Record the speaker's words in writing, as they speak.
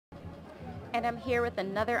And I'm here with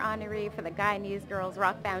another honoree for the Guyanese Girls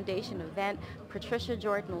Rock Foundation event, Patricia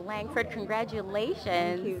Jordon-Langford.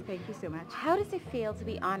 Congratulations. Thank you so much. How does it feel to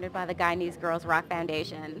be honored by the Guyanese Girls Rock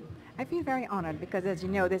Foundation? I feel very honored because, as you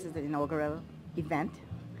know, this is the inaugural event,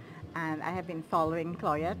 and I have been following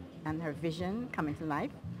Claudette and her vision coming to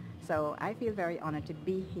life. So I feel very honored to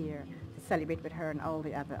be here to celebrate with her and all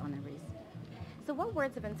the other honorees. So what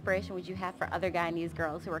words of inspiration would you have for other Guyanese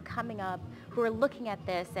girls who are coming up, who are looking at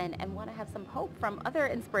this and want to have some hope from other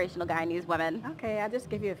inspirational Guyanese women? Okay, I'll just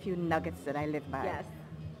give you a few nuggets that I live by. Yes.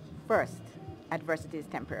 First, adversity is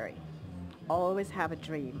temporary. Always have a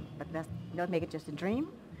dream, but don't make it just a dream,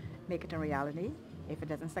 make it a reality. If it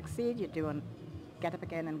doesn't succeed, you get up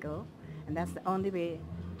again and go. And that's the only way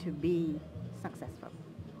to be successful.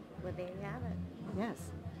 Well, there you have it. Yes.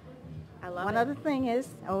 I love One it. other thing is,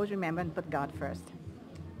 always remember and put God first.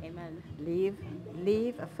 Amen. Leave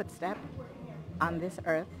a footstep on this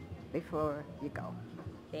earth before you go.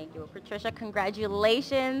 Thank you. Well, Patricia,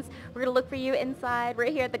 congratulations. We're going to look for you inside.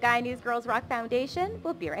 We're here at the Guyanese Girls Rock Foundation.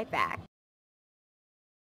 We'll be right back.